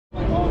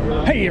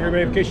Hey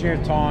everybody,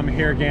 Vacationeers Tom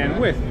here again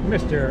with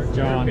Mr.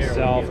 John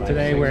Self.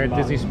 Today we're at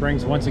Disney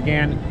Springs once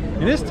again,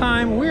 and this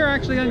time we're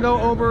actually going to go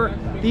over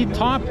the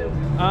top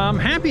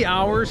happy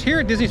hours here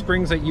at Disney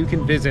Springs that you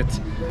can visit.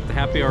 The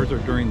happy hours are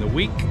during the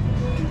week.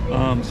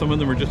 Some of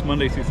them are just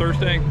Monday through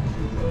Thursday,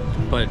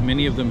 but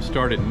many of them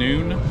start at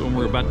noon. The one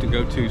we're about to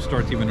go to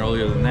starts even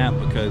earlier than that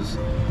because,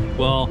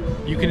 well,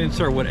 you can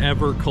insert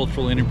whatever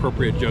cultural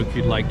inappropriate joke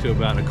you'd like to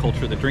about a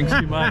culture that drinks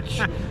too much,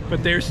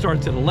 but theirs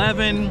starts at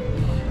 11.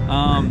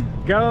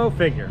 Go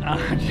figure.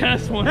 I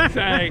just want to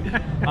say,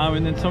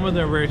 and then some of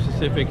them are very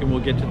specific, and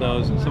we'll get to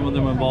those, and some of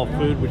them involve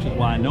food, which is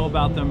why I know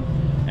about them,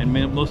 and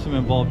most of them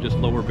involve just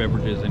lower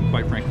beverages. And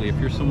quite frankly, if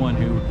you're someone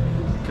who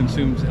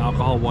consumes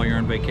alcohol while you're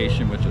on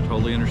vacation, which I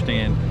totally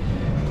understand,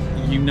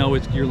 you know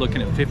you're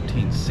looking at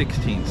 15,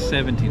 16,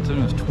 17,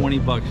 sometimes 20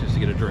 bucks just to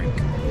get a drink.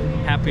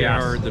 Happy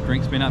hour, the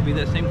drinks may not be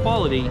that same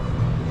quality,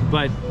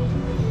 but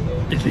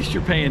at least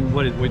you're paying,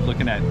 what we're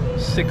looking at,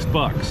 $6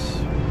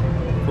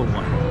 for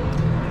one.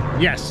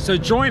 Yes, so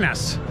join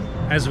us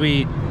as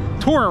we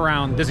tour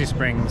around Disney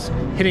Springs,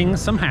 hitting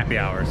some happy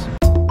hours.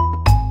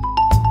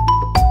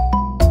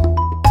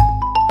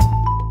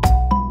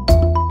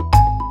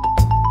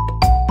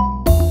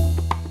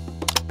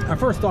 Our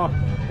first stop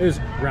is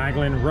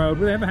Raglan Road.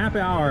 We have a happy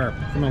hour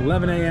from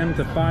 11 a.m.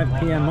 to 5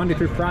 p.m. Monday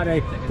through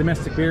Friday.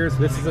 Domestic beers.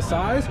 This is the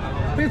size.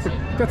 I think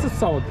that's a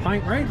solid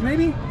pint, right?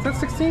 Maybe? Is that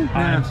 16?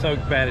 I'm so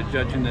bad at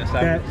judging this.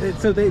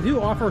 So they do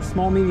offer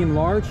small, medium,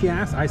 large. He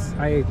asked.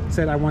 I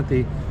said I want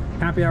the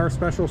happy hour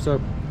special. So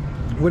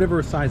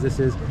whatever size this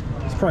is,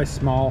 it's probably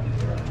small.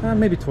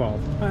 Maybe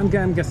 12. I'm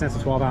guessing that's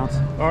a 12 ounce.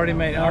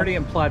 Already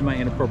implied my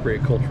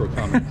inappropriate cultural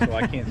comment, so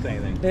I can't say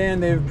anything.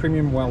 And they have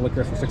premium well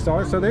liquors for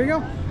 $6. So there you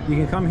go. You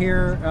can come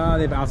here.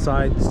 They have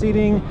outside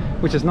seating,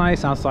 which is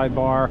nice, outside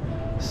bar.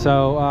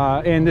 So,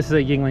 and this is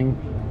a Yingling.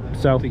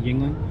 So The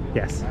Yingling?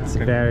 Yes, it's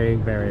very,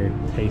 very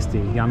tasty.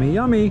 Yummy,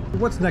 yummy.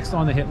 What's next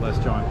on the hit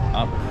list, John?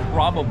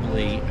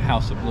 Probably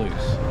House of Blues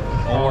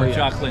or yes.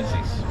 Jock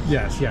Lindsey's.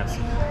 Yes, yes.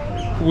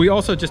 We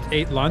also just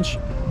ate lunch.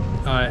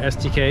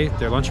 STK,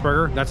 their lunch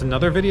burger. That's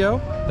another video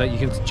that you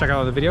can check out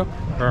on the video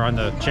or on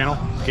the channel,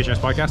 Vacationeers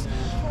Podcast.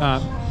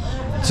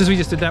 Since we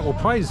just did that, we'll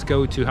probably just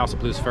go to House of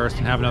Blues first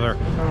and have another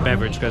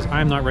beverage because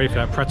I'm not ready for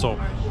that pretzel.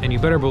 And you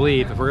better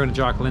believe if we're going to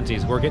Jock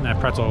Lindsey's, we're getting that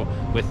pretzel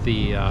with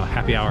the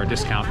happy hour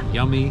discount.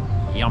 Yummy,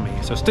 yummy.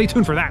 So stay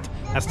tuned for that.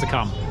 That's to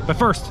come. But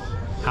first,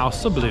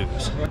 House of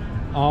Blues.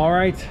 All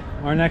right,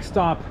 our next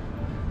stop,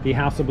 the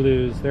House of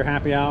Blues. Their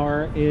happy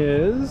hour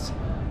is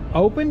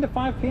open to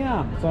 5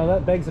 p.m. So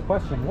that begs the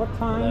question, what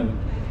time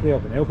do they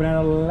open? They open at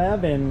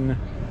 11,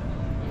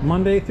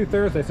 Monday through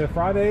Thursday. So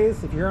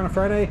Fridays, if you're on a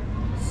Friday,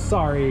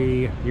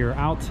 sorry, you're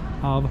out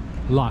of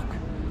luck.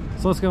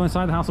 So let's go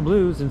inside the House of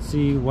Blues and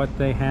see what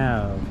they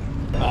have.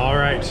 All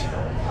right,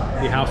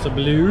 the House of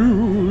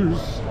Blues.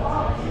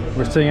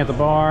 We're sitting at the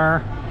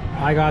bar.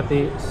 I got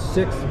the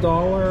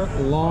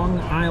 $6 Long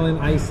Island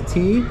iced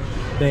tea.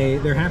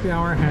 Their happy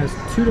hour has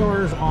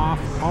 $2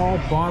 off all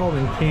bottled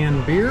and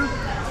canned beer,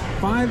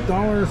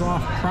 $5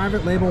 off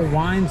private label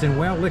wines and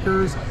whale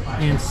liquors,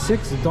 and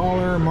 $6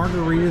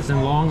 margaritas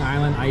and Long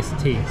Island iced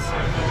teas.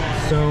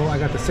 So I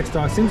got the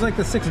 $6. Seems like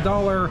the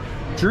 $6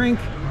 drink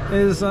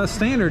is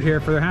standard here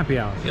for their happy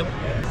hour. Yep.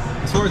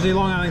 As far as the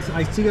Long Island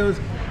iced tea goes,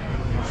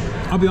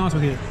 I'll be honest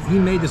with you, he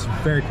made this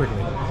very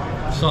quickly.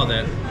 Saw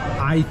that.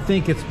 I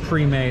think it's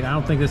pre-made. I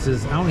don't think this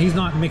is, he's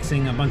not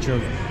mixing a bunch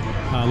of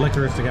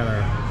liquors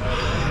together.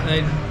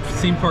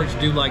 Theme parks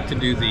do like to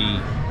do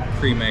the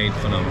pre-made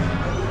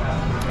phenomenon.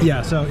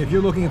 Yeah, so if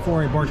you're looking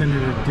for a bartender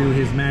to do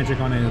his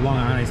magic on a Long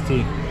Island iced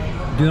tea,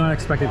 do not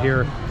expect it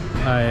here.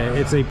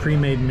 It's a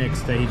pre-made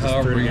mix that he just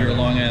threw together. Your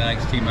Long Island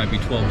iced tea might be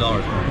 $12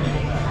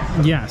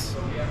 more. Yes,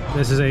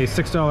 this is a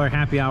 $6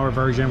 happy hour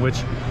version,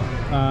 which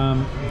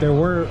there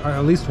were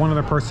at least one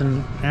other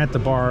person at the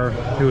bar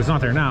who is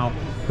not there now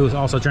who is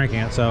also drinking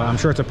it, so I'm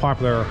sure it's a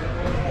popular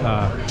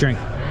drink.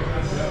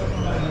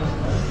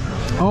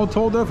 All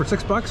told though, for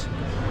 $6,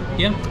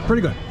 yeah,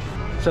 pretty good.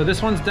 So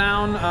this one's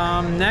down.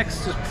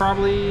 Next is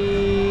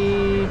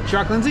probably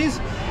Jock Lindsey's.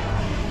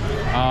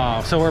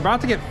 So we're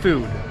about to get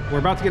food. We're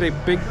about to get a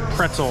big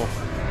pretzel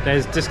that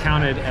is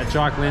discounted at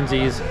Jock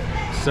Lindsey's.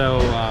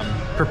 So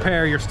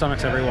prepare your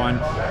stomachs, everyone.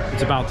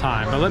 It's about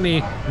time. But let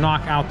me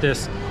knock out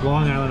this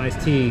Long Island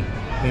iced tea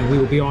and we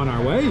will be on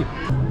our way.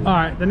 All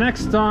right, the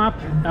next stop,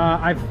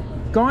 I've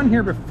gone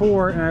here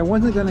before and I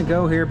wasn't gonna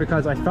go here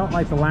because I felt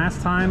like the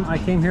last time I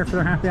came here for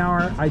their happy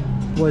hour, I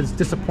was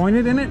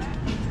disappointed in it.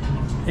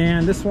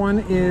 And this one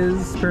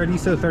is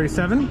Paradiso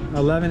 37,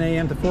 11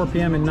 a.m. to 4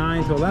 p.m. and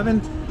 9 to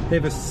 11. They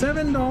have a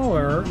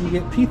 $7, you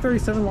get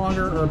P37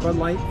 lager or Bud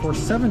Light for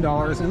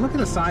 $7. And look at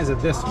the size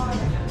of this one.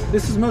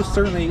 This is most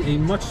certainly a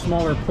much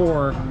smaller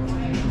pour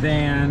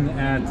than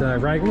at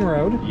Raglan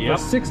Road for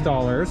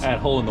 $6. At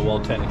hole in the wall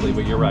technically,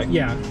 but you're right.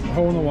 Yeah,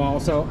 hole in the wall.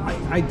 So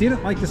I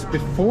didn't like this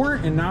before,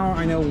 and now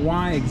I know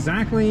why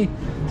exactly.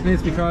 And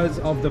it's because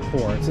of the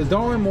pour. It's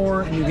 $1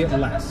 more and you get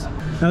less.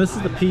 Now this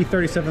is the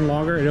P37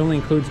 lager. It only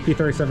includes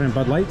P37 and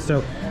Bud Light.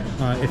 So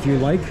if you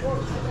like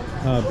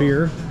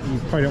beer, you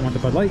probably don't want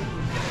the Bud Light.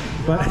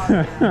 But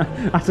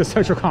that's a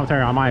social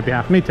commentary on my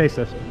behalf. Let me taste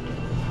this.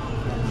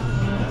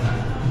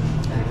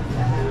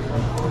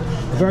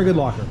 Very good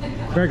locker.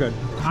 Very good.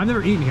 I've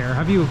never eaten here.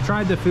 Have you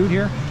tried the food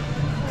here?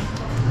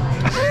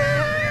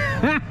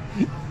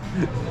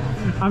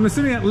 I'm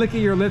assuming that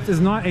licking your lips is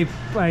not a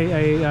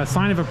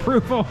sign of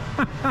approval.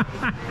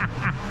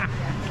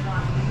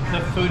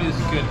 The food is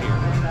good here.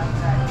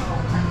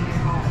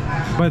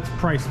 But it's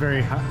priced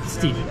very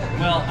steep.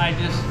 Well, I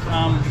just,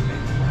 I'm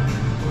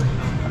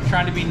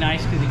trying to be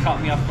nice because he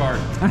caught me off guard.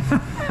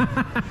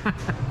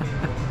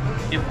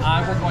 If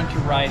I were going to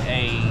write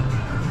a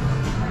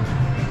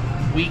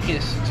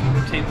weakest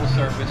table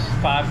service,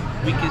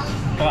 weakest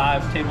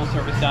five table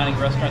service dining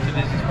restaurants in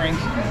Disney Springs,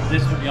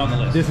 this would be on the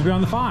list. This would be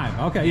on the 5.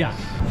 Okay, yeah.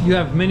 You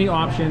have many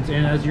options,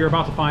 and as you're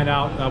about to find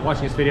out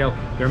watching this video,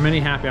 there are many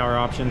happy hour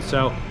options.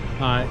 So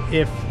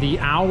if the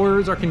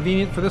hours are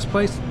convenient for this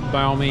place,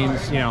 by all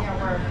means, you know.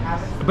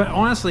 But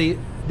honestly,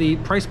 the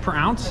price per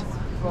ounce,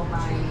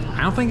 I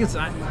don't think it's,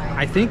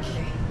 I think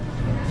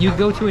you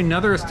go to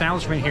another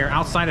establishment here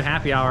outside of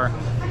happy hour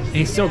and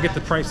you still get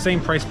the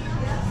same price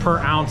per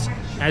ounce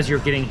as you're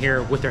getting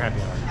here with their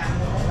happy hour.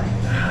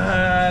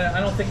 I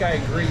don't think I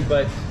agree,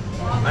 but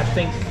I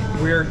think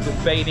we're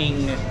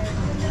debating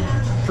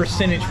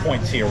percentage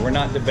points here. We're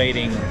not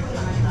debating.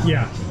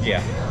 Yeah.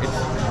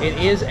 Yeah. It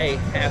is a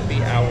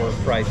happy hour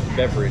priced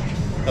beverage.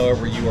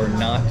 However, you are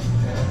not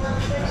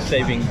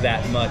saving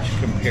that much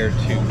compared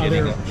to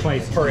getting Other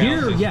place. per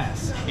Here, ounces.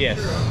 yes. Yes.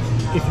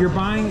 If you're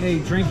buying a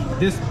drink,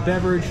 this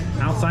beverage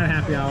outside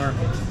happy hour,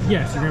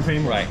 yes, you're gonna pay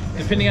more. Right.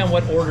 Depending on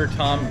what order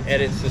Tom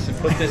edits this and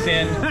put this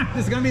in,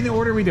 This is gonna be the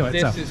order we do it.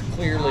 this so. is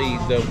clearly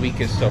the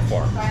weakest so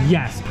far.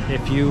 Yes,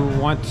 if you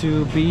want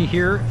to be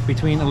here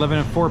between 11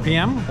 and 4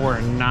 p.m. or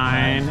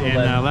 9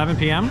 and 11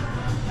 p.m.,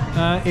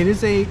 it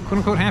is a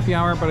quote-unquote happy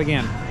hour, but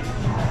again,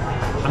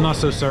 I'm not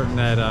so certain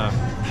that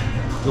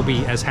you'll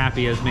be as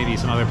happy as maybe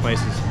some other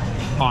places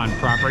on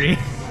property.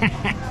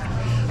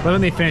 But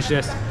let me finish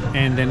this,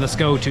 and then let's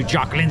go to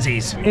Jock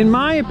Lindsey's. In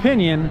my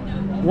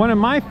opinion, one of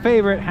my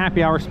favorite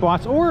happy hour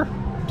spots, or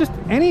just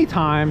any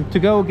time to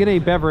go get a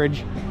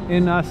beverage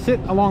and sit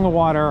along the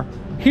water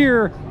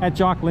here at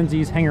Jock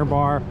Lindsey's Hangar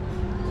Bar.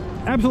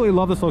 Absolutely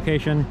love this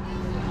location.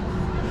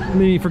 I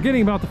mean,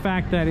 forgetting about the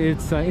fact that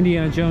it's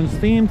Indiana Jones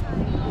themed,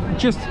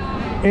 just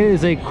it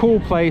is a cool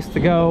place to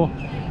go.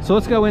 So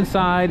let's go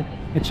inside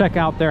and check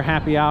out their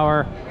happy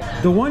hour.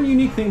 The one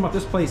unique thing about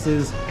this place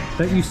is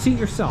that you seat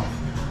yourself.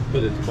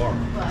 But it's a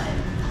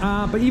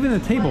bar. But even the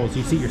tables,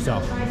 you seat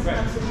yourself.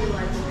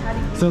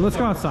 So let's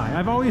go outside.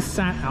 I've always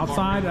sat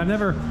outside. I've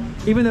never,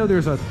 even though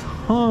there's a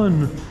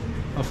ton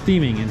of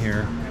theming in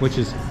here, which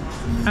is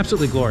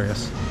absolutely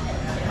glorious.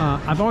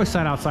 I've always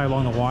sat outside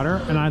along the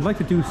water, and I'd like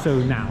to do so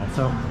now.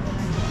 So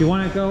do you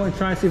want to go and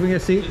try to see if we can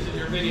get a seat? This is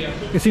your video.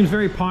 It seems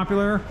very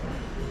popular.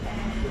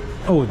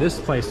 Oh, this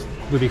place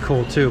would be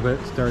cool too, but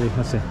it's dirty.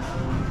 Let's see.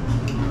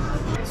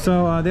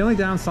 So the only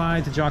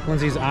downside to Jock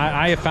Lindsey's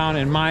I have found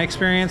in my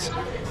experience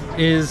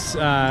is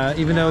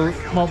even though,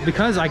 well,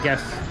 because I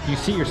guess you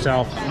seat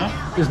yourself,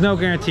 there's no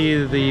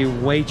guarantee the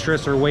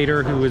waitress or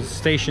waiter who is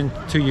stationed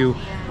to you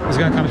is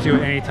going to come to you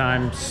at any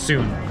time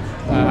soon.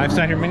 I've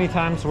sat here many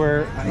times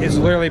where it's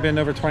literally been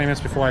over 20 minutes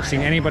before I've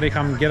seen anybody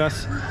come get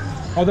us.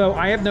 Although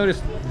I have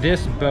noticed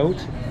this boat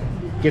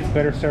gets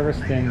better service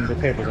than the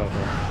tables over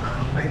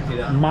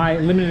there. My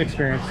limited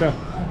experience, so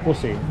we'll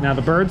see. Now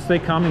the birds, they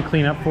come and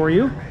clean up for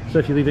you. So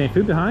if you leave any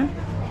food behind,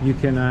 you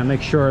can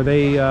make sure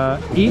they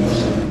eat.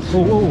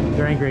 Oh,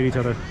 they're angry at each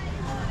other.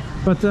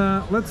 But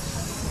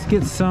let's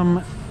get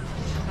some,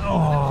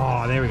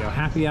 oh, there we go,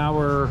 happy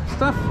hour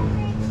stuff.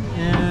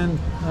 And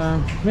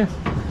yeah.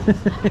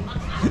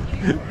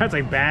 That's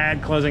a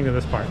bad closing to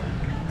this part.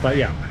 But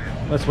yeah,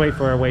 let's wait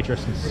for our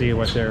waitress and see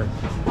what their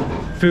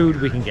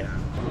food we can get.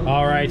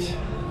 All right,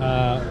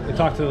 we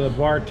talked to the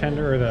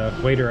bartender, or the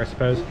waiter, I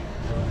suppose.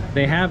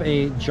 They have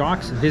a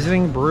Jock's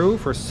Visiting Brew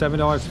for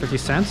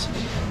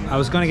 $7.50. I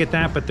was going to get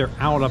that, but they're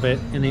out of it.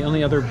 And the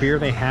only other beer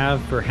they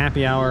have for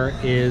happy hour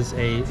is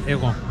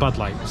well, Bud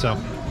Light. So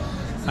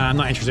I'm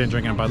not interested in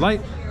drinking a Bud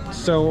Light.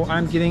 So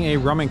I'm getting a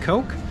rum and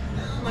Coke.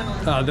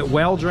 The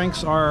whale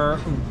drinks are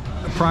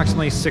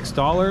approximately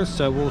 $6.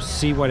 So we'll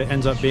see what it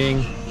ends up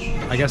being.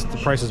 I guess the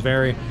prices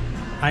vary.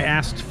 I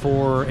asked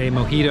for a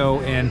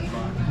mojito, and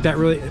that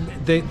really,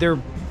 they're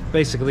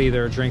basically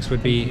their drinks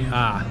would be,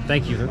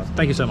 thank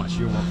you so much.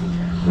 You're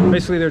welcome.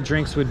 Basically their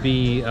drinks would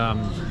be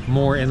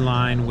more in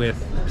line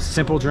with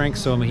simple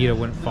drinks, so a mojito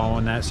wouldn't fall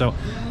on that. So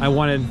I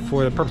wanted,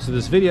 for the purpose of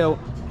this video,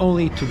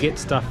 only to get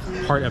stuff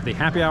part of the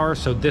happy hour,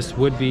 so this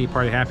would be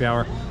part of the happy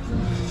hour.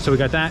 So we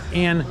got that,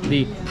 and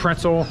the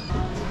pretzel,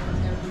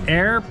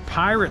 Air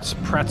Pirates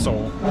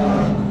pretzel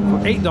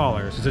for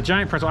 $8. It's a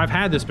giant pretzel. I've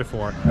had this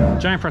before.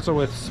 Giant pretzel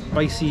with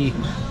spicy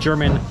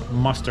German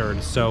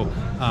mustard. So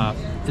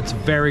it's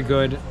very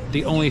good.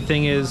 The only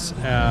thing is,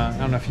 I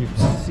don't know if you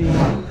see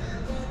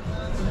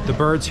the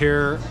birds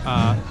here,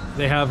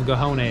 they have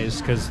cojones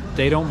because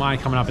they don't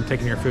mind coming up and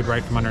taking your food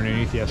right from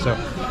underneath you. So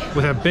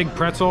with a big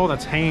pretzel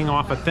that's hanging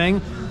off a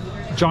thing,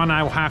 John and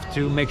I will have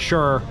to make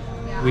sure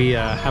we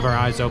have our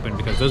eyes open,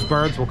 because those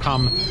birds will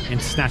come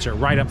and snatch it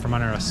right up from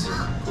under us.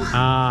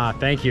 Ah,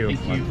 thank you.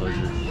 Thank you. My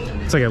pleasure.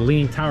 It's like a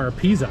leaning tower of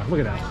Pisa. Look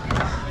at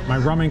that. My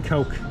rum and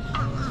coke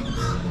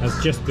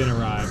has just been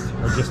arrived,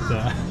 or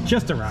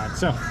just arrived.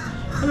 So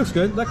that looks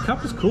good. That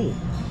cup is cool.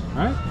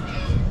 All right.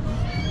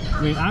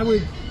 I mean, I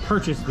would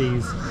purchase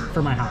these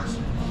for my house.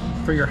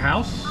 For your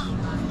house?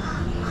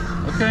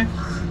 Okay.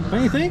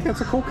 Don't you think?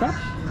 That's a cool cup.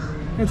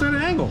 It's at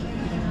an angle.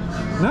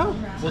 No?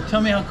 Well,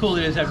 tell me how cool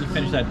it is after you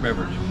finish that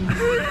beverage.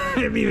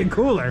 It'd be even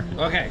cooler.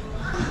 Okay.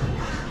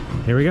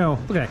 Here we go.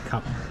 Look at that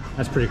cup.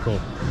 That's pretty cool.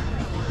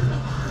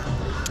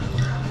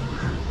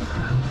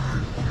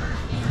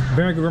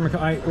 Very good rum and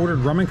coke. I ordered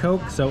rum and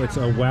coke, so it's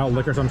a wild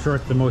liquor, so I'm sure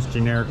it's the most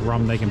generic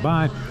rum they can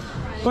buy.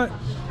 But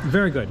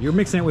very good. You're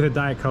mixing it with a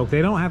Diet Coke.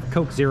 They don't have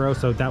Coke Zero,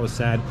 so that was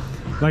sad.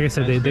 Like I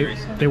said,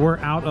 they were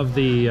out of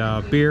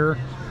the beer,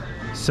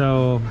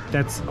 so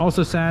that's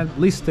also sad. At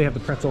least they have the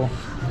pretzel.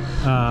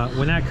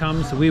 When that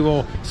comes, we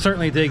will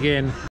certainly dig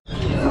in.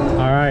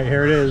 All right,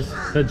 here it is.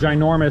 The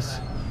ginormous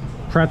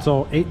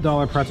pretzel,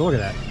 $8 pretzel. Look at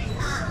that.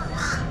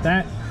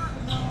 That,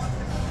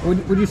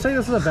 would you say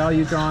this is a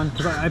value, John?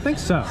 Because I think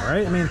so,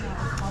 right? I mean,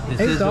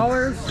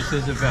 $8? This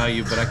is a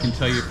value, but I can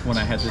tell you when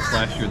I had this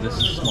last year, this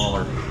is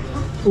smaller.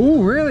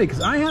 Ooh, really?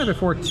 Because I had it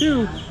before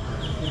too,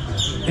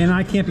 and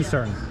I can't be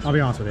certain. I'll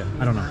be honest with you.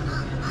 I don't know.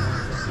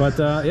 But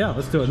yeah,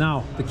 let's do it.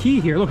 Now, the key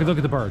here, look at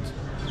the birds.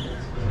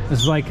 This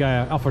is like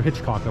Alfred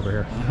Hitchcock over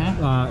here.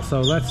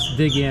 So let's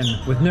dig in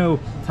with no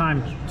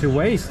time to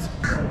waste.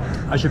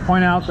 I should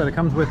point out that it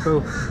comes with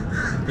both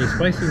a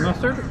spicy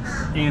mustard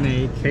and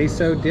a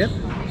queso dip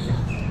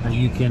that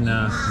you can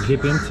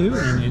dip into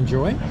and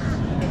enjoy.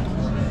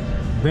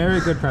 Very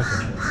good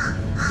pretzel.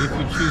 If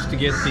you choose to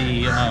get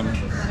the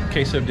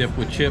queso dip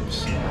with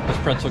chips, this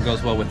pretzel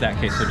goes well with that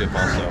queso dip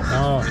also.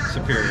 Oh. It's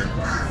superior.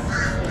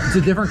 It's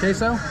a different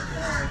queso?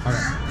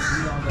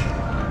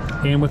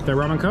 Okay. And with the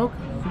rum and coke,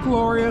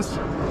 glorious.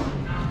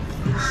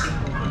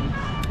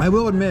 I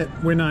will admit,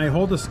 when I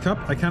hold this cup,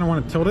 I kind of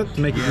want to tilt it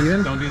to make it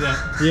even. Don't do that.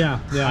 Yeah.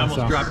 I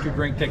almost dropped your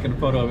drink taking a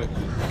photo of it.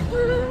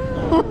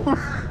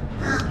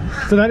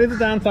 So that is the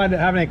downside to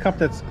having a cup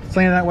that's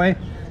slanted that way.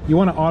 You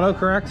want to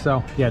autocorrect,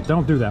 so yeah,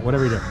 don't do that,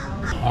 whatever you do.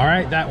 All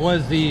right, that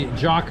was the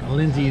Jock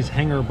Lindsey's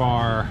Hangar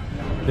Bar.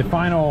 The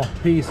final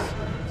piece,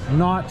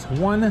 not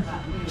one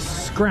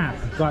scrap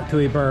got to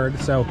a bird,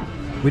 so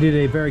we did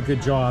a very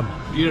good job.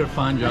 You did a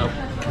fine job.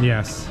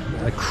 Yes,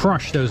 I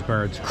crushed those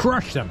birds,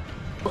 crushed them.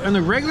 On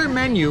the regular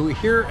menu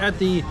here at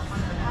the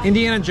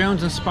Indiana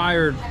Jones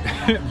inspired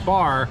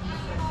bar,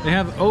 they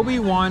have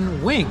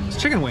Obi-Wan wings,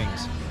 chicken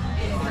wings.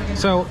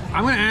 So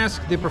I'm gonna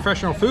ask the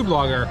professional food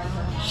blogger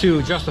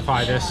to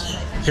justify this.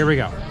 Here we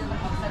go.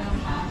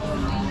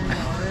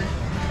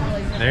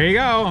 There you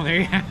go, there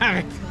you have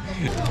it.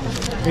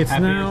 It's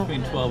happy now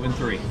between 12 and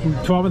 3.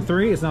 12 and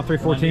 3, it's now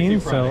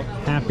 3:14, so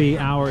happy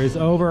hour is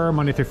over.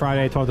 Monday through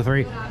Friday, 12 to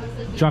 3.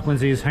 Jock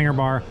Lindsey's Hangar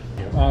Bar.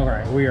 All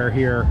right, we are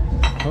here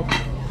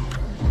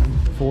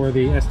for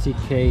the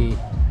STK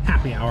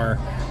happy hour,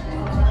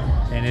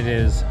 and it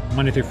is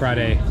Monday through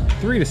Friday,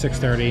 3 to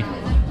 6:30.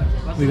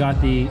 We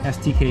got the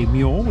STK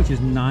Mule, which is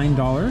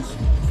 $9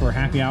 for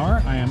happy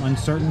hour. I am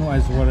uncertain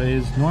as what it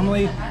is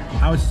normally.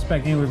 I would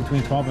suspect anywhere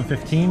between 12 and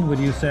 15. Would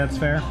you say that's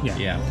fair?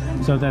 Yeah.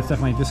 So that's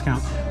definitely a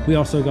discount. We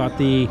also got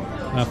the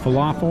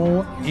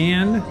falafel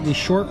and the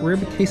short rib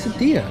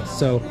quesadilla.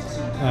 So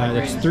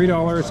it's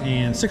 $3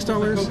 and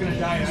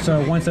 $6.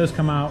 So once those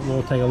come out,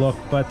 we'll take a look.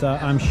 But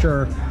I'm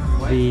sure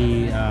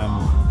the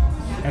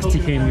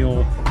STK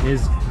Mule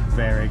is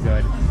very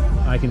good.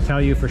 I can tell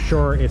you for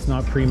sure it's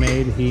not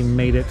pre-made. He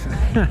made it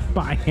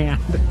by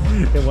hand.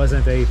 It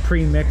wasn't a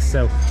pre-mix,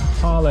 so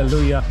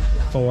hallelujah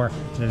for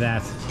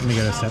that. Let me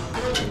get a sip.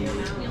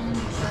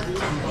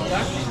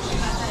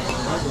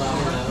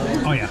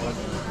 Oh yeah,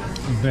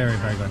 very,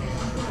 very good.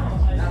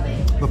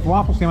 The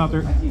falafels came out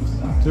there.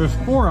 There's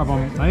 4 of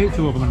them. I ate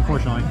 2 of them,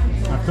 unfortunately.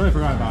 I totally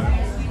forgot about it.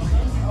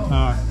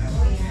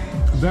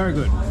 Very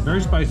good, very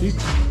spicy.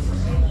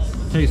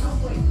 Tastes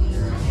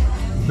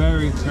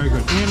very, very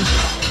good. And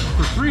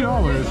for $3,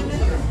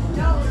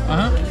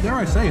 dare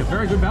I say, a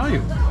very good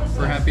value.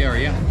 For happy hour,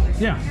 yeah.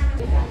 Yeah.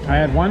 I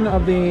had one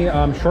of the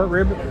short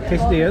rib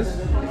quesadillas,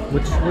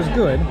 which was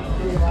good.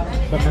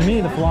 But for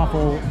me, the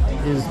falafel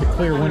is the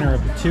clear winner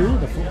of the 2.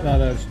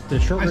 The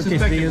short rib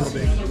quesadillas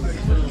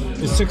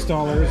is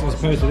 $6 as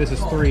opposed to this is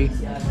 $3.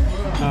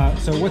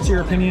 So what's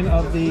your opinion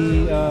of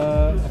the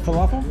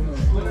falafel?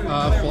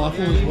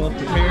 Falafel is well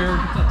prepared.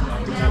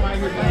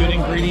 Good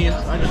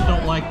ingredients. I just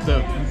don't like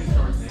the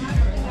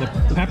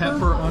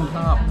pepper on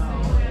top.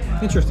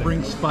 Interesting.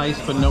 Brings spice,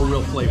 but no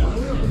real flavor.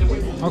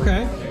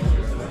 Okay.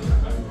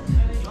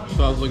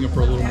 So I was looking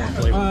for a little more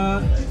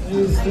flavor.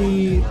 Is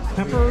the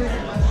pepper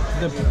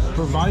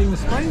providing the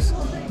spice?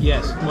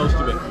 Yes, most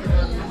of it.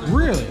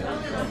 Really?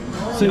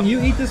 So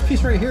you eat this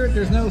piece right here,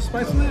 there's no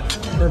spice in it?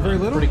 Or very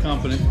little? Pretty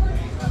confident.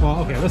 Well,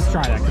 okay, let's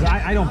try that, because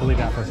I don't believe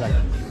that for a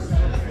second.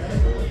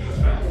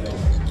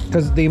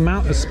 Because the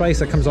amount of spice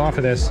that comes off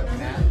of this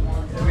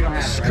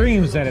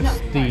screams that it's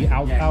the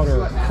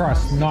outer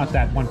crust, not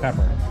that one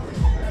pepper.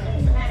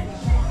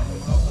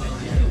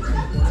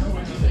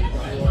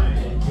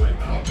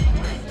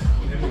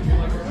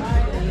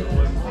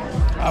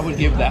 I would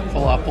give that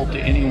falafel to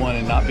anyone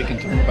and not be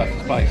concerned about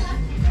the spice.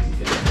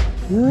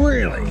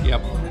 Really?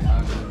 Yep.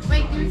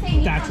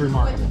 That's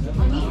remarkable.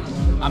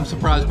 I'm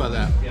surprised by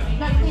that.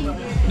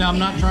 Now, I'm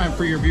not trying,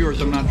 for your viewers,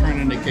 I'm not trying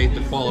to negate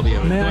the quality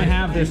of it. May I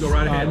have this? You go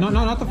right ahead. No,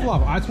 not the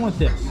falafel. I just want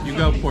this. You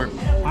go for it.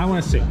 I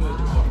want to see.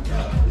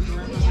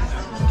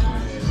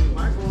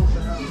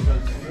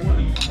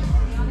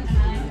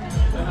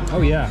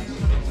 Oh yeah.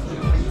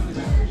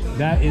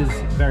 That is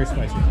very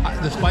spicy.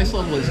 The spice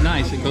level is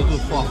nice. It goes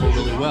with falafel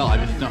really well. I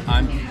just don't.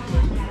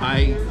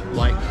 I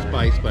like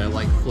spice, but I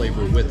like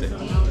flavor with it.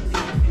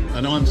 I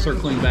know I'm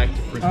circling back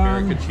to Prince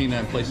Maracachina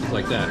and places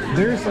like that.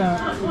 There's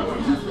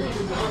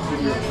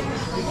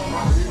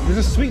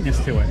a sweetness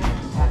to it.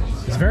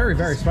 It's very,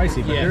 very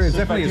spicy, but Yes, there is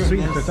definitely a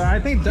sweetness to it. So I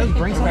think it does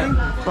bring something,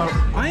 but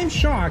I am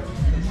shocked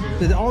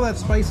that all that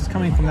spice is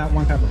coming from that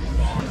one pepper.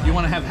 You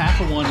want to have half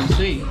of one and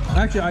see?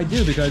 Actually, I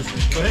do, because...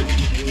 Go ahead.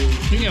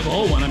 You can have a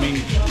whole one. I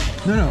mean...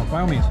 No,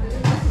 by all means.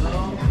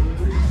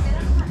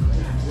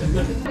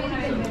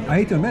 I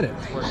hate to admit it.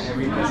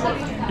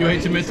 You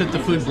hate to admit that the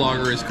food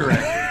blogger is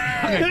correct.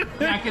 Okay.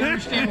 Yeah, I can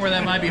understand where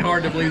that might be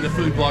hard to believe the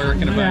food blogger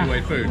can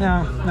evaluate food.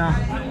 No.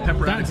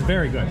 Pepperoni. That's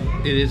very good.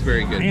 It is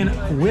very good.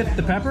 And with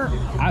the pepper,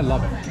 I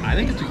love it. I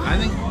think it's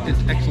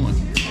excellent.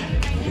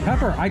 The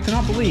pepper, I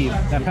cannot believe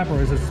that pepper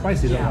is as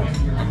spicy as it was.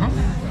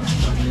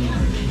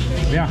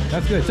 Yeah,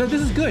 that's good. So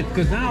this is good,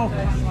 because now,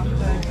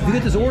 if you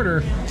get this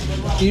order,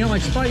 and you don't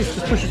like spice,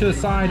 just push it to the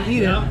side,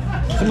 eat it.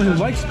 Someone who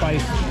likes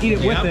spice, eat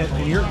it with it,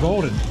 and you're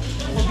golden.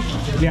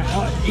 Yeah,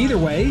 either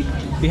way,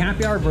 the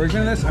happy hour version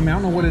of this, I mean, I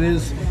don't know what it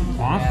is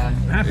off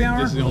happy hour.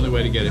 This is the only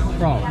way to get it.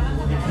 Bro,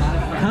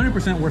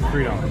 100% worth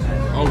 $3.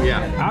 Oh,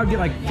 yeah. I would get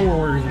like 4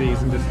 orders of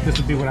these, and this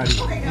would be what I'd eat.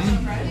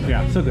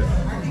 Yeah, so good.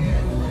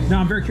 Now,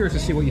 I'm very curious to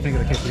see what you think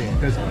of the quesadilla,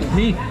 because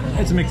me,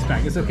 it's a mixed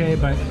bag. It's okay,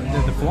 but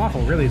the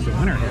falafel really is the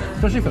winner here,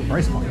 especially for the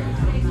price point.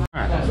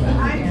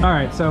 All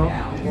right, so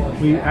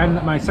we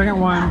had my second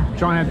one.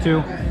 John had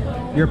 2.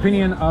 Your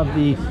opinion of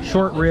the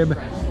short rib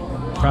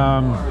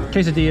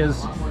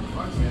quesadillas?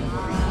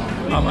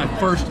 At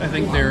first, I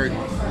think they're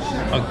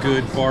a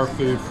good bar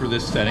food for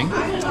this setting.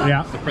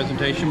 Yeah. The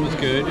presentation was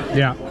good.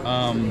 Yeah.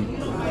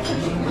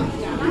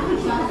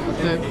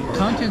 The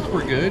contents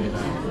were good.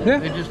 Yeah.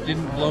 They just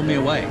didn't blow me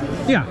away.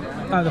 Yeah.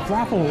 The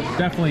falafel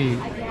definitely...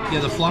 Yeah,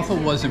 the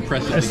falafel was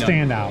impressive. A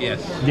standout. Yes.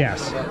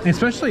 Yes. And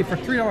especially for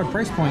 $3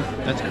 price point.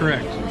 That's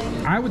correct.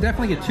 I would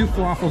definitely get 2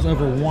 falafels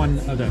over one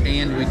of them.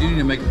 And we do need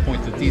to make a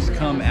point that these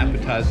come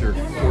appetizer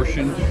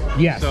portion.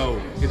 Yes. So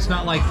it's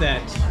not like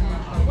that.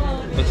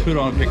 Let's put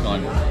on a pick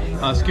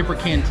on Skipper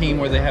Canteen,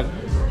 where they have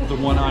the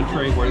one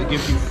entree where it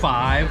gives you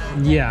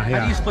 5. Yeah.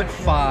 How do you split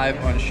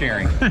 5 on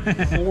sharing?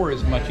 4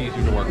 is much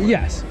easier to work with.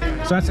 Yes.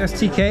 So that's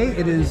STK.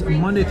 It is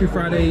Monday through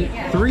Friday,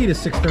 3 to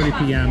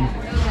 6:30 p.m.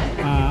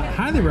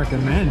 Highly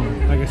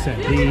recommend, like I said,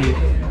 the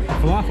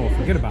falafel.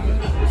 Forget about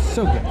it.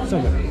 So good. So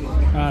good.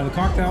 The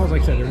cocktails,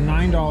 like I said, they're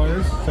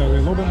 $9. So they're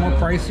a little bit more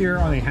pricier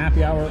on the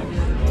happy hour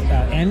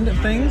end of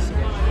things.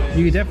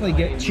 You could definitely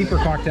get cheaper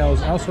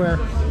cocktails elsewhere.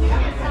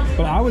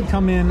 But I would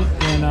come in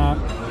and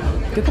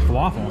get the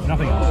falafel, if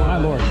nothing else. My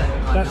lord,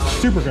 that's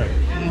super good.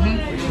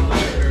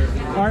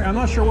 All right, I'm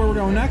not sure where we're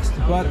going next,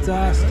 but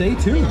stay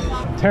tuned.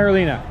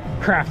 Terralina,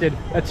 crafted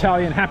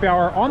Italian happy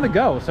hour on the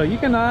go. So you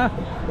can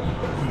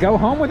go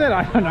home with it.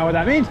 I don't know what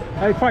that means.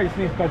 I probably just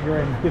means because you're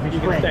in Disney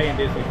Springs. Stay in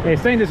Disney Springs. Yeah,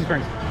 stay in Disney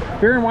Springs.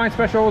 Beer and wine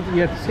specials,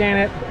 you have to scan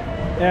it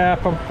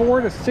from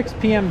 4 to 6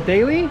 p.m.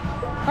 daily.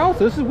 Oh,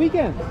 so this is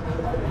weekends.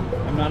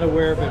 I'm not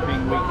aware of it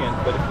being weekends,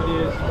 but if it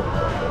is,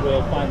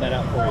 we'll find that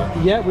out for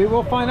you. Yeah, we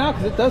will find out,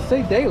 because it does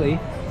say daily.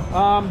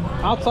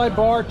 Outside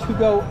bar to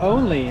go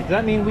only. Does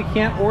that mean we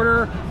can't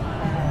order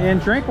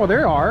and drink? Well,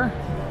 there are.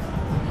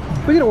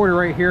 We can order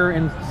right here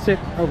and sit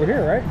over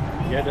here, right?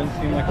 Yeah, it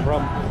doesn't seem like a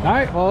problem. All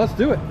right, well, let's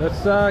do it.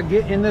 Let's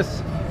get in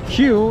this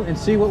queue and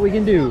see what we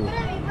can do.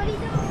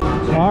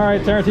 All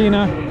right,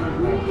 Terralina.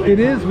 It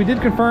is, we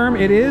did confirm,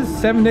 it is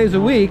 7 days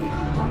a week.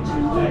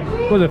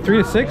 Was it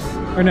 3 to 6?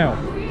 Or no?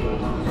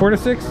 4 to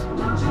 6?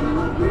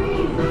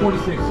 4 to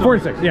 6. 4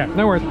 to 6, yeah,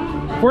 no worries.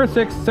 4 to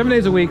 6, 7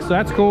 days a week, so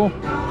that's cool.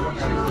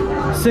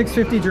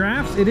 650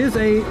 drafts. It is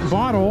a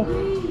bottle.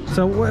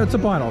 So what's a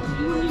bottle?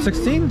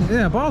 16?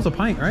 Yeah, a bottle's a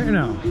pint, right? Or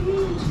no?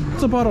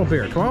 What's a bottle of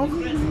beer? 12?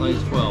 I think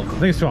it's 12. I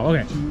think it's 12.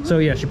 Okay. So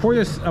yeah, she poured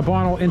a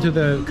bottle into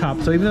the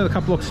cup. So even though the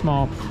cup looks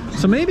small,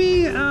 so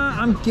maybe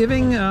I'm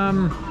giving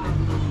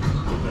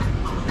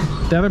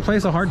the other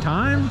place a hard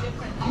time.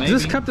 Maybe.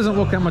 This cup doesn't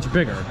look that much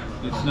bigger.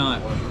 It's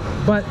not.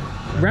 But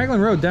Raglan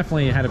Road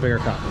definitely had a bigger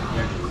cup.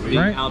 The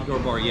right? outdoor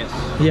bar, yes.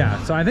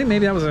 Yeah. So I think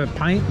maybe that was a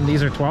pint, and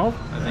these are 12.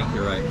 I think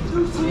you're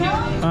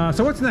right.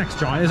 So what's next,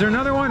 John? Is there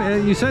another one?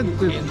 You said In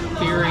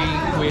theory,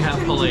 we have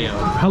Jaleo.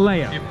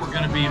 Jaleo. If we're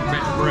going to be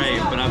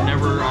brave, but I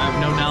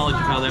have no knowledge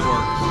of how that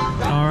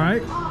works. All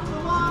right.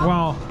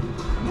 Well,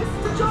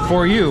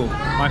 for you,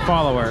 my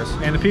followers,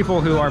 and the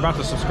people who are about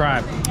to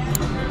subscribe,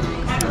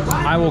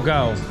 I will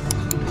go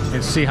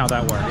and see how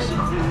that works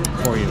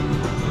for you.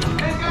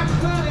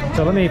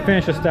 So let me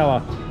finish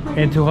Estella.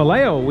 Into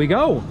Jaleo we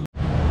go.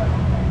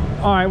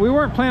 All right, we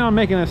weren't planning on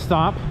making this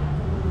stop,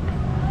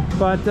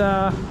 But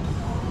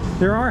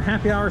there are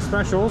happy hour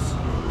specials,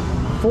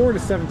 4 to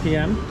 7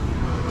 p.m.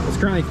 It's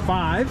currently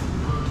 5.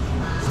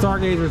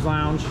 Stargazers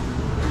Lounge.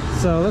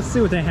 So let's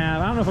see what they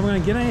have. I don't know if I'm going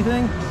to get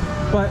anything,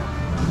 but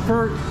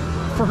for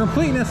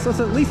completeness, let's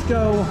at least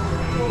go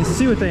and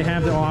see what they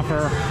have to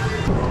offer.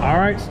 All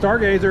right,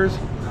 Stargazers.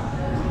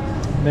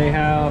 They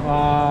have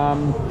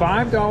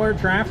 $5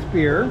 draft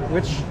beer,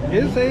 which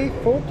is a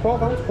full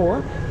 12-ounce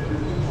pour.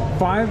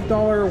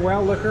 $5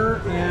 well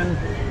liquor, and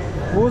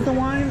what was the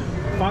wine?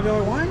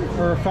 $5 wine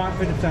or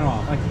 50%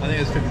 off? I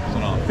think it's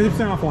 50% off.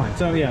 50% off wine.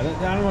 So yeah, I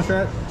don't know what's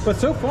that. But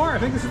so far, I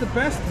think this is the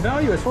best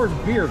value as far as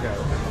beer goes.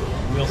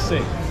 We'll see.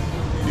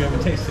 You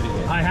haven't tasted it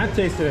yet. I have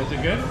tasted it. Is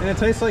it good? And it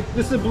tastes like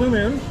this is a Blue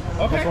Moon.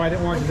 Okay. That's why I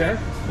didn't want it there.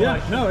 Well,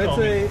 Yeah, no, it's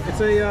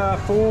a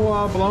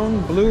full blown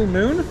Blue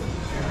Moon.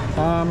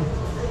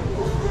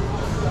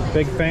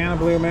 Big fan of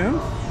Blue Moon,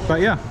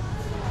 but yeah.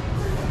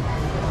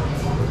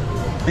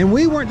 And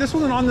we weren't. This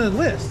wasn't on the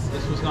list.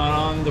 This was not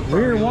on the.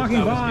 We were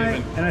walking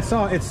by, and I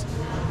saw it's.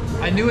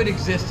 I knew it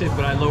existed,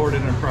 but I lowered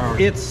it in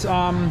priority. It's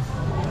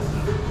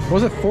what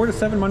was it, 4 to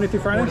 7 Monday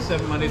through Friday? 4 to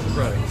 7 Monday through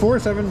Friday. 4 to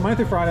 7 Monday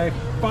through Friday.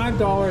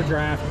 $5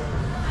 draft.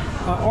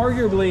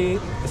 Arguably,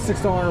 a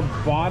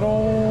 $6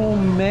 bottle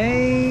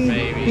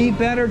may be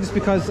better just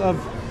because of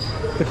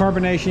the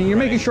carbonation. You're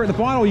making sure the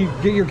bottle you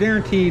get your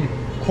guaranteed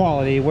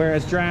quality,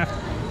 whereas draft,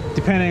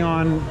 depending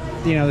on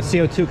the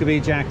CO2 could be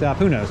jacked up.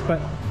 Who knows?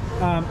 But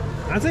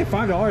I'd say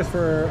 $5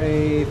 for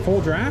a full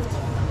draft.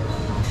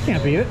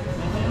 Can't beat it.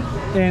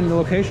 And the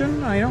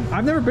location,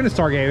 I've never been to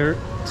Stargazers,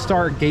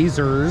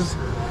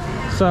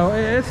 so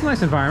it's a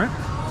nice environment.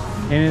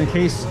 And in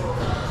case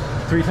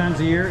 3 times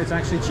a year it's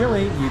actually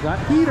chilly, you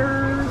got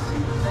heaters.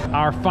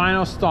 Our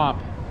final stop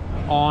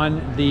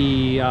on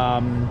the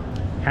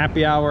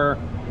happy hour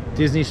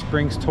Disney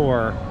Springs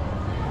tour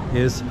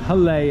is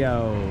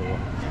Jaleo.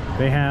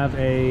 They have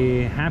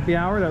a happy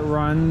hour that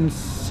runs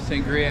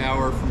Sangria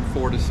hour from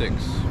 4 to 6.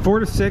 4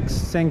 to 6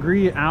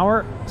 sangria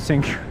hour.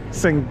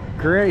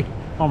 Sangria.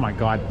 Oh my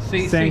God.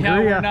 See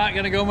how we're not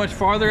going to go much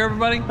farther,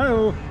 everybody?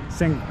 Oh,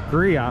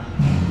 sangria.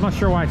 I'm not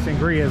sure why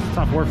sangria is a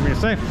tough word for me to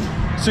say.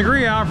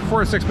 Sangria hour from 4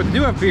 to 6, but they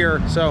do have beer,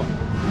 so.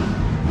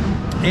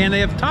 And they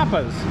have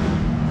tapas.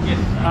 Yes.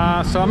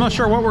 So I'm not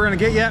sure what we're going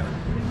to get yet.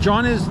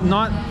 John is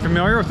not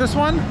familiar with this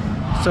one,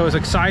 so it's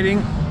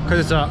exciting because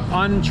it's an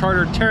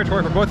uncharted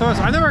territory for both of us.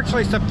 I never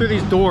actually stepped through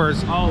these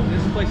doors. Oh,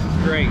 this place is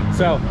great.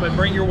 So, but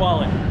bring your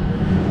wallet.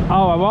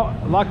 Oh, well,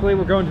 luckily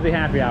we're going to the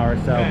happy hour,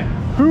 so okay.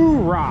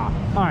 Hoorah!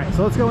 All right,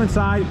 so let's go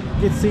inside,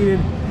 get seated,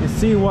 and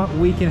see what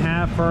we can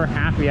have for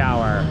happy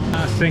hour.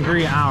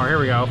 Sangria hour, here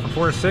we go, from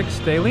 4 to 6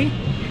 daily.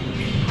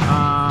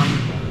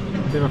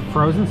 They have a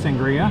frozen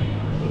sangria.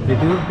 They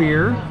do have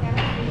beer.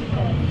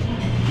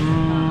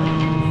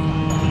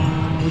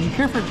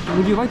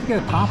 Would you like to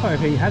get a tapa?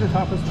 Have you had a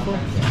tapas before?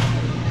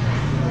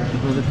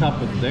 Well, the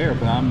tapas there,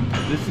 but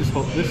this is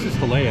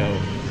Jaleo.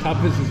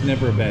 Tapas is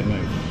never a bad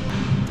move.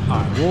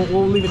 All right,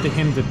 we'll leave it to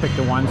him to pick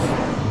the ones.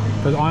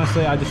 Because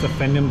honestly, I just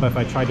offend him if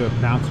I try to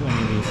pronounce any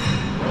of these.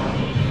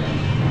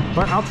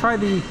 But I'll try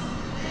the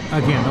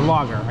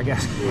lager, I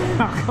guess.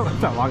 I'll go with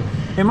that lager.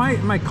 Am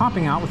I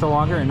copping out with the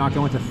lager and not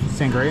going with the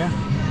sangria?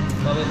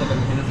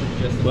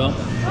 Well,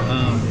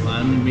 I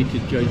don't mean to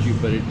judge you,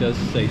 but it does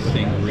say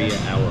sangria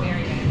hour.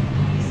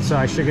 So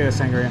I should get a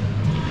sangria.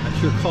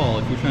 That's your call.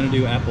 If you're trying to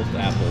do apples to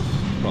apples,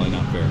 it's probably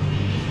not fair.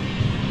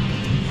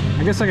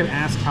 I guess I could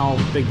ask how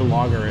big the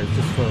lager is,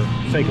 just for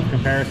sake of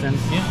comparison.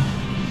 Yeah.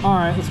 All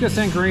right, let's get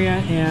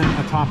sangria and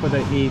a tapa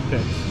that he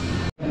picked.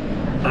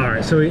 All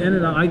right, so we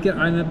ended up. I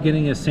ended up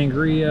getting a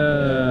sangria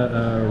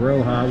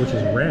roja, which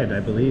is red,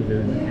 I believe.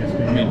 You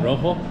mean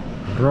rojo?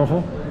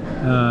 Rojo,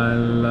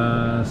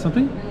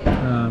 something.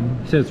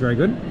 Says it's very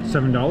good.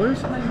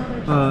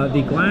 $7.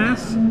 The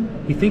glass,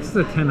 he thinks it's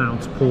a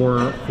 10-ounce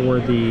pour for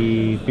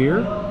the beer.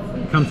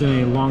 It comes in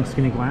a long,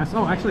 skinny glass.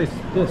 Oh, actually, it's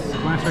this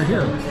glass right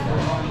here.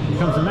 It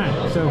comes in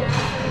that. So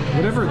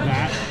whatever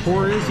that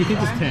pour is, he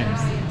thinks it's 10.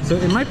 So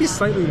it might be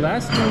slightly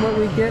less than what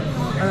we get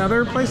at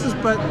other places,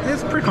 but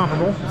it's pretty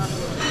comparable.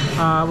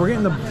 We're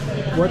getting the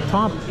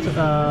top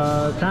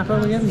tapa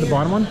we getting? The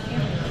bottom one?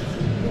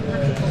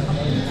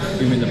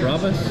 You mean the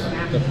Bravas?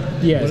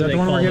 Yeah, is that the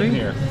one we're getting?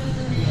 Here?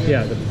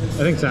 Yeah,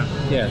 I think so.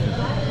 Yeah.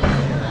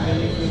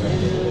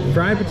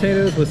 Fried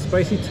potatoes with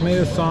spicy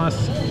tomato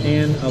sauce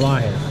and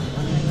alaje.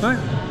 What?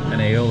 An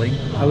aioli.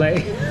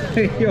 Aioli.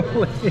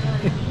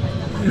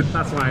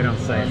 That's why I don't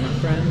say it. My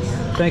friends.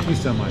 Thank you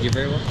so much. You're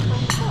very welcome.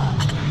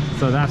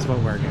 So that's what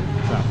we're getting.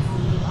 So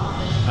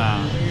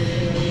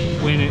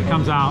when it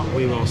comes out,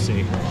 we will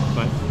see.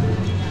 But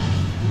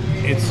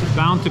it's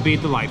bound to be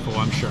delightful,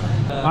 I'm sure.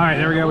 All right,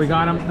 there we go. We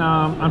got them.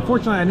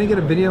 Unfortunately, I didn't get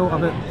a video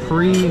of it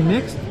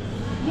pre-mixed.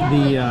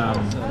 The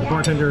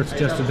bartender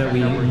suggested that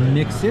we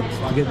mix it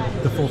to get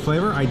the full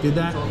flavor. I did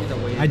that.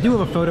 I do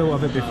have a photo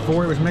of it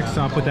before it was mixed,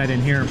 so I'll put that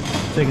in here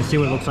so you can see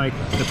what it looks like.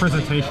 The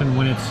presentation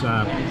when it's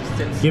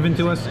given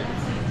to us.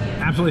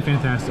 Absolutely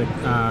fantastic.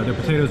 Their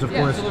potatoes, of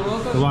course,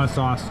 a lot of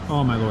sauce.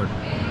 Oh my lord,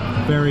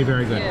 very,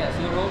 very good.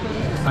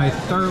 I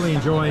thoroughly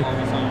enjoy.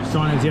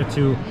 Sean has yet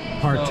to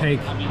partake,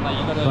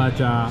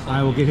 but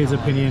I will get his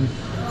opinion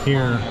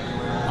here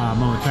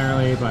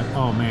momentarily. But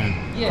oh man,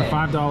 for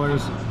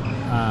 $5,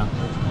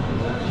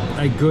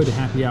 a good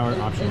happy hour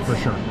option for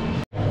sure.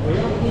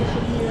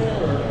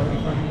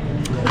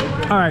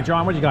 All right,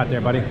 John, what you got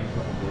there, buddy?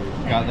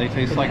 God, they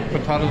taste like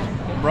potatoes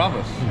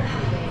bravos.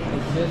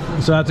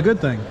 So that's a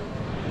good thing.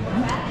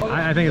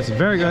 I think it's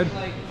very good.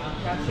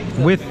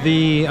 With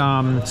the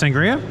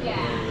sangria,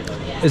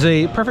 is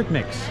a perfect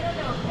mix.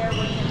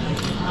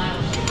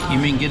 You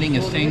mean getting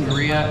a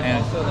sangria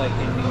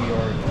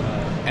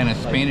and a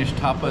Spanish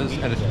tapas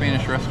at a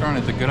Spanish restaurant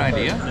is a good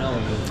idea?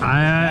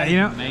 You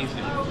know,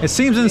 Amazing. it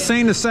seems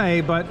insane to say,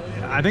 but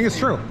I think it's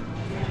true. All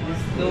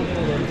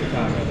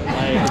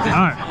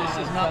right. This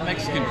is not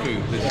Mexican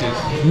food. This is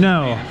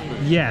No. Spanish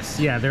food. Yes.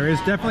 Yeah. There is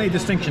definitely a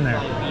distinction there.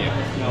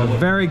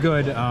 Very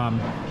good.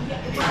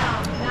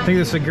 I think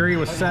the sangria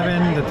was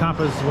 $7. The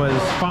tapas was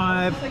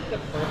 $5.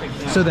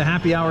 So the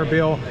happy hour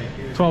bill,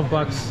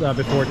 $12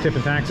 before tip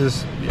and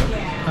taxes.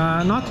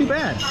 Not too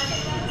bad.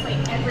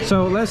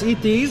 So let's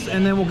eat these,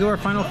 and then we'll give our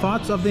final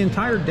thoughts of the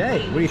entire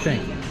day. What do you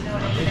think?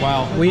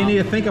 Wow. We need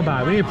to think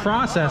about it. We need to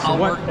process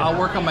I'll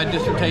work on my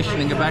dissertation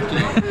and get back to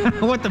you.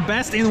 what the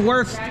best and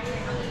worst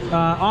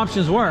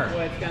options were.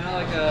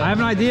 I have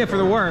an idea for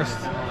the worst,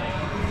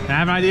 and I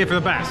have an idea for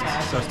the best.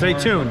 So stay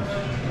tuned,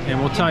 and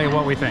we'll tell you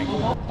what we think.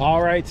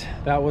 All right,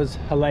 that was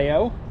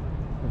Jaleo.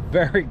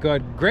 Very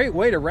good. Great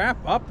way to wrap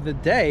up the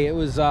day. It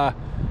was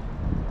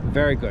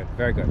very good,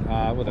 very good.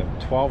 With a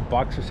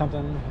 $12 or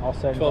something, all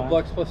said.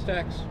 $12 plus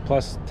tax.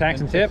 Plus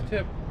tax and tip.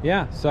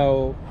 Yeah.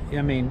 So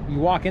I mean, you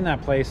walk in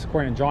that place,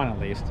 according to John at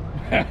least,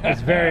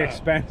 it's very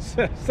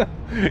expensive. So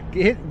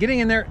getting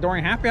in there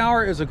during happy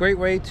hour is a great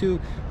way to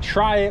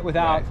try it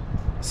without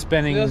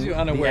spending. For those of you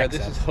unaware, the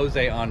this excess. is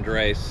Jose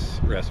Andres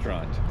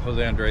restaurant.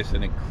 Jose Andres,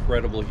 an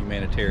incredible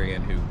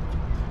humanitarian who's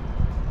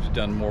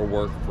done more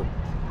work for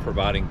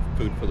providing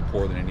food for the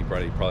poor than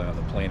anybody probably on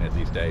the planet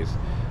these days.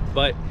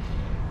 But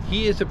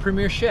he is a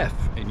premier chef,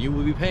 and you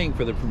will be paying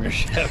for the premier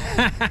chef.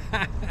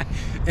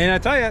 And I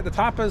tell you, the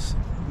tapas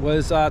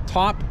was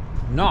top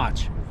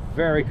notch,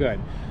 very good.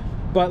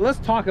 But let's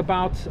talk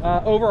about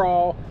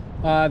overall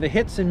the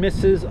hits and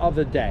misses of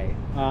the day.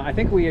 I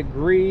think we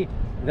agree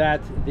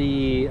that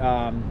the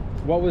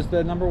what was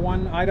the number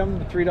one item?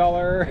 The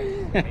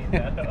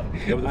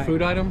 $3. The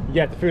food item?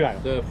 Yeah, the food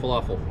item. The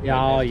falafel.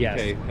 Yeah, oh, STK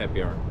yes.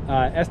 Happy hour.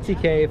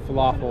 STK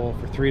falafel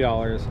for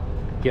 $3.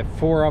 Get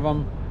 4 of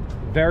them.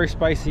 Very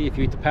spicy if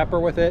you eat the pepper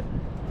with it.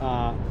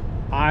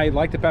 I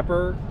like the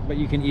pepper, but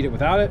you can eat it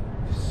without it.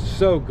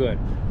 So good.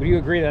 Would you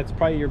agree that's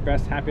probably your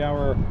best happy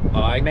hour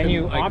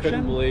menu option? I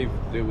couldn't believe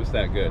it was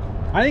that good.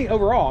 I think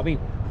overall, I mean,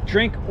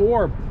 drink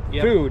or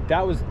food,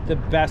 that was the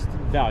best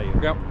value.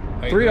 Yep.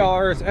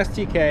 $3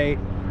 STK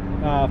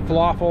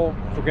falafel,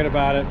 forget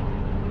about it.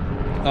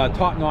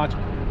 Top notch.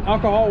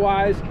 Alcohol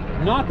wise,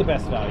 not the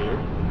best value.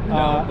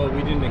 No, but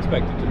we didn't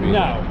expect it to be.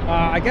 No,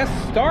 I guess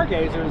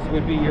Stargazers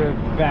would be your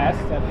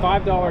best at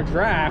 $5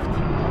 draft.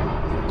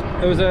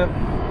 It was a.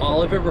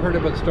 All I've ever heard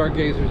about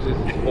Stargazers is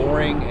it's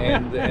boring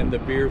and the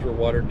beers were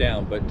watered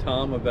down. But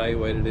Tom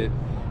evaluated it,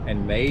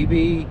 and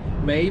maybe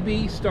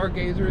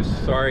Stargazers.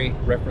 Sorry,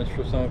 reference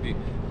for some of you.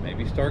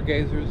 Maybe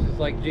Stargazers is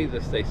like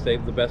Jesus. They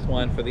saved the best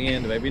wine for the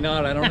end. Maybe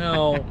not. I don't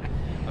know.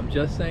 I'm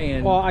just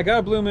saying. Well, I got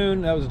a Blue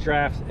Moon. That was a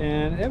draft,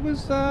 and it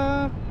was.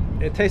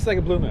 It tastes like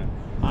a Blue Moon.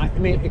 I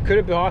mean, it could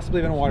have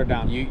possibly been watered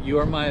down. You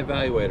are my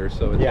evaluator,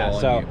 so it's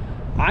all on you.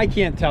 I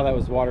can't tell that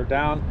was watered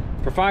down.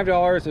 For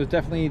 $5, it was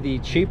definitely the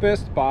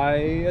cheapest by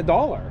 $1.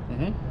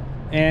 Mm-hmm.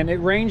 And it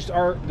ranged,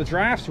 the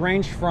drafts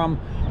ranged from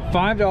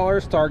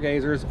 $5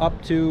 Stargazers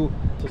up to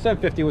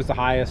 $7.50 was the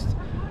highest.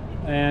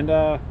 And,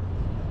 or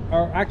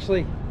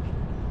actually,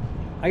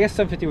 I guess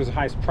 $7.50 was the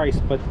highest price,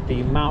 but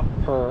the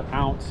amount per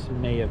ounce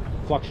may have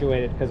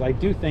fluctuated, because I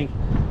do think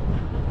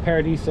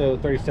Paradiso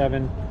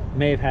 37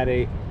 may have had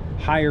a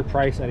higher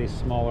price at a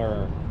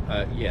smaller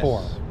yes.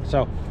 pour.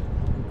 So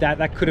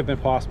that could have been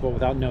possible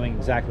without knowing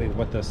exactly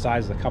what the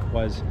size of the cup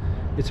was.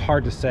 It's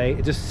hard to say.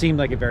 It just seemed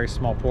like a very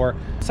small pour.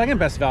 Second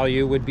best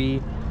value would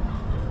be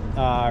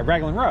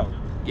Raglan Road.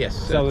 Yes.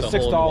 So the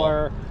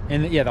 $6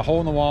 and the hole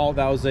in the wall,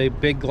 that was a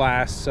big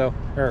glass, or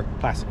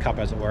plastic cup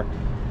as it were.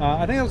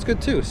 I think that was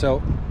good too.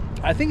 So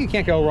I think you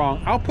can't go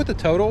wrong. I'll put the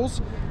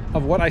totals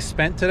of what I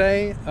spent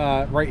today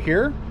right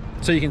here,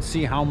 so you can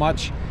see how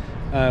much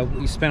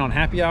you spent on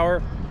happy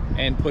hour.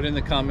 And put in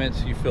the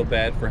comments you feel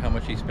bad for how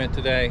much you spent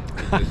today.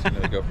 Just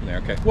go from there,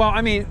 okay? Well,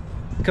 I mean,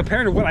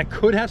 compared to what I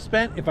could have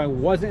spent if I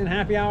wasn't in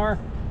happy hour,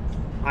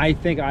 I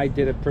think I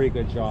did a pretty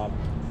good job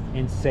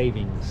in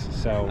savings.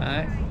 So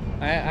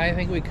I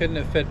think we couldn't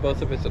have fed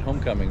both of us at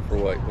homecoming for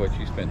what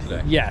you spent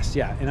today. Yes,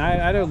 yeah, and I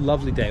had a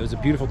lovely day. It was a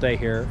beautiful day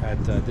here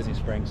at Disney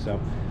Springs. So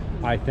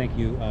I thank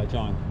you,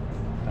 John,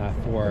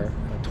 for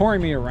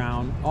touring me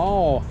around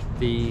all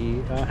the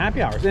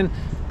happy hours. And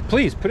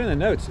please put in the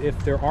notes if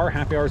there are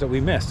happy hours that we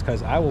missed,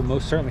 because I will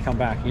most certainly come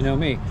back. You know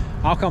me,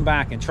 I'll come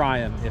back and try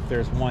them if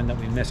there's one that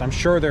we missed. I'm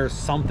sure there's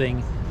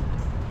something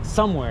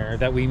somewhere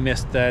that we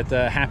missed, that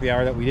happy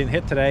hour that we didn't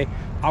hit today.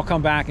 I'll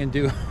come back and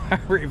do a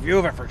review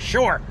of it for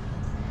sure.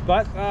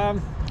 But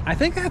I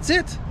think that's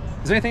it. Is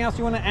there anything else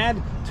you want to add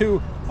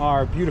to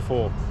our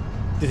beautiful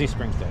Disney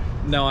Springs day?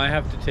 No, I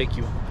have to take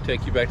you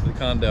back to the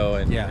condo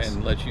and Yes.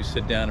 and let you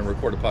sit down and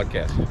record a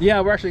podcast. Yeah,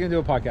 we're actually gonna do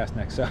a podcast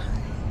next, so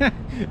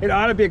it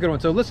ought to be a good one.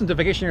 So listen to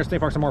Vacationeers, Theme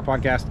Parks and More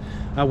podcast,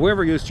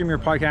 wherever you stream your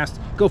podcast.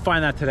 Go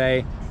find that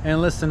today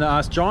and listen to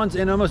us. John's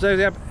in almost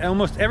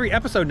every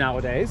episode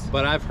nowadays.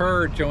 But I've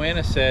heard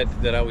Joanna said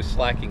that I was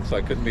slacking, so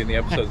I couldn't be in the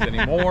episodes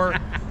anymore.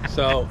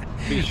 So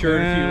be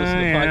sure if you listen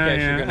to the podcast,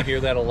 you're going to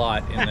hear that a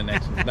lot in the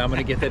next one. And I'm going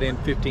to get that in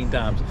 15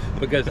 times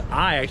because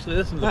I actually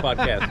listen to the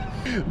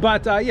podcast.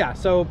 But yeah,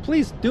 so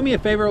please do me a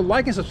favor,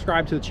 like and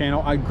subscribe to the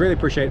channel. I greatly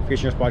appreciate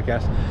Vacationeers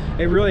podcast.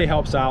 It really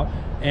helps out.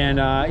 And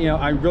you know,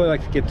 I really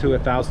like to get to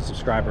 1,000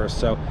 subscribers.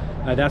 So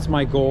that's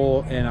my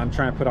goal, and I'm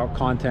trying to put out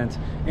content.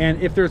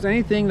 And if there's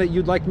anything that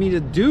you'd like me to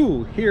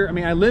do here, I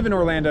mean, I live in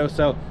Orlando,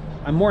 so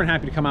I'm more than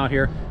happy to come out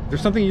here. If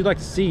there's something you'd like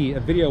to see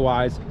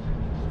video-wise,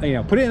 you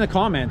know, put it in the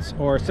comments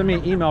or send me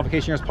an email,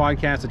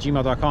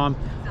 vacationeerspodcast@gmail.com.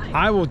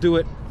 I will do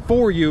it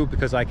for you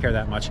because I care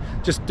that much.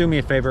 Just do me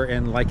a favor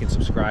and like and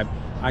subscribe.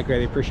 I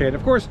greatly appreciate it.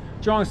 Of course,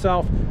 John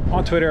Self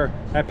on Twitter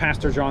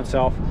 @Pastor John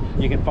Self.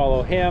 You can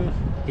follow him.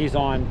 He's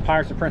on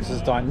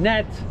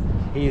piratesandprincesses.net.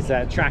 He's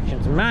at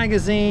Attractions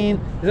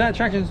Magazine. Is that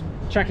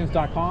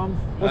attractions.com?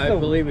 I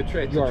believe it's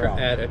at URL?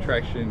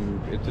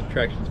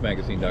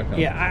 attractionsmagazine.com.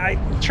 Yeah,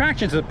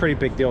 Attractions is a pretty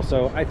big deal,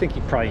 so I think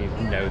you probably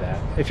know that.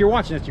 If you're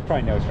watching this, you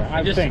probably know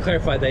Attractions. Just to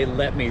clarify, they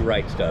let me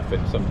write stuff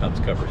and sometimes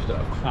cover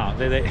stuff. Oh,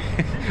 they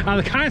on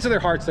the kindness of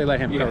their hearts, they let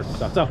him cover some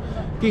stuff. So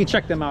you can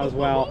check them out as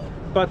well.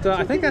 But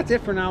I think that's it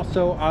for now.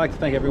 So I'd like to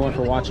thank everyone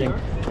for watching.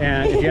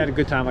 And if you had a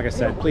good time, like I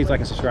said, please like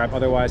and subscribe.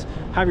 Otherwise,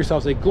 have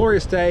yourselves a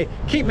glorious day.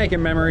 Keep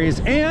making memories.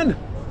 And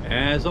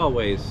as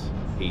always,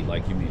 eat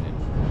like you mean it.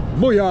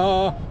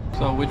 booyah!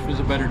 So which was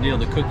a better deal,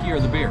 the cookie or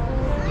the beer?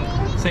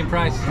 Same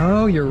price?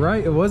 Oh, you're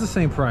right. It was the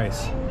same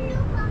price.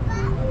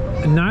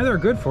 Neither are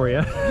good for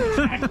you.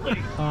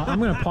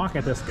 I'm going to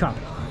pocket this cup.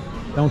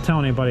 Don't tell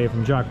anybody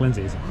from Jock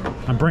Lindsey's.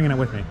 I'm bringing it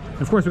with me.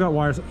 And of course, we got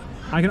waters.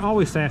 I can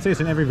always say, I say this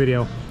in every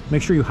video,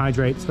 make sure you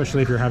hydrate,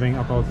 especially if you're having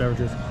alcoholic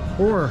beverages.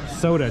 Or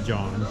soda,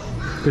 John.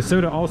 Because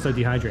soda also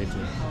dehydrates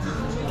you.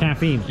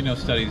 Caffeine. You know,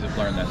 studies have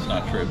learned that's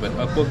not true, but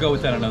we'll go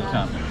with that another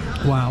time.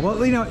 Wow.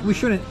 Well, you know, we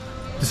shouldn't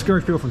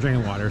discourage people from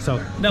drinking water.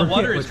 So no,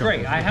 water is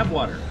great. I have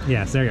water.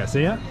 Yes, there you go.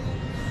 See ya?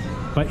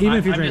 But even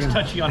if you're drinking... I'm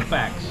just touchy on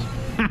facts.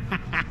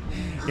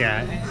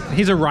 Yeah,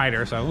 he's a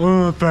writer,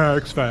 so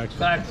facts.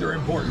 Facts are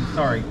important,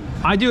 sorry.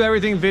 I do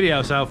everything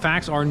video, so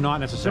facts are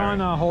not necessary.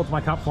 John holds my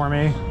cup for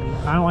me.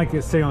 I don't like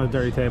it sitting on the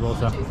dirty table,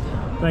 so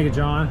thank you,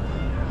 John.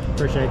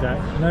 Appreciate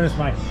that. Notice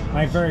my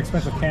very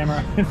expensive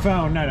camera and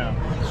phone. No.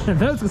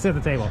 Those can sit at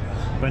the table,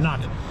 but not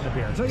the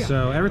beer. So, yeah.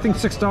 So everything's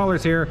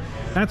 $6 here.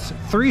 That's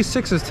 3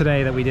 6s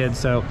today that we did,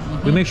 so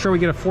we make sure we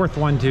get a 4th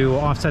one to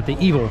offset the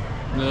evil.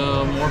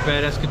 No, more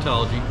bad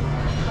eschatology.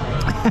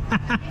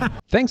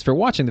 Thanks for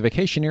watching the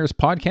Vacationeers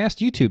Podcast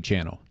YouTube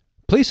channel.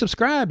 Please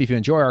subscribe if you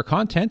enjoy our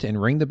content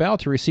and ring the bell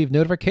to receive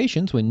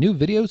notifications when new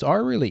videos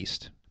are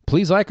released.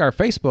 Please like our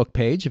Facebook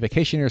page,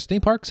 Vacationeers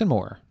Theme Parks and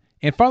More.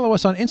 And follow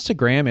us on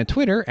Instagram and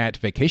Twitter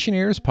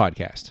 @Vacationeers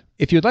Podcast.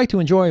 If you'd like to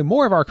enjoy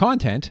more of our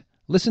content,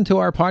 listen to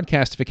our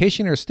podcast,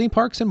 Vacationeers Theme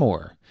Parks and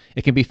More.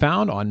 It can be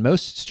found on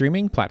most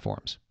streaming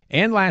platforms.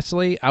 And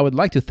lastly, I would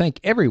like to thank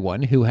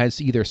everyone who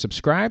has either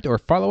subscribed or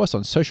follow us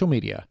on social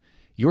media.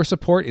 Your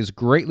support is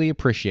greatly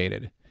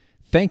appreciated.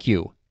 Thank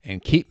you,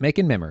 and keep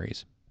making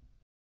memories.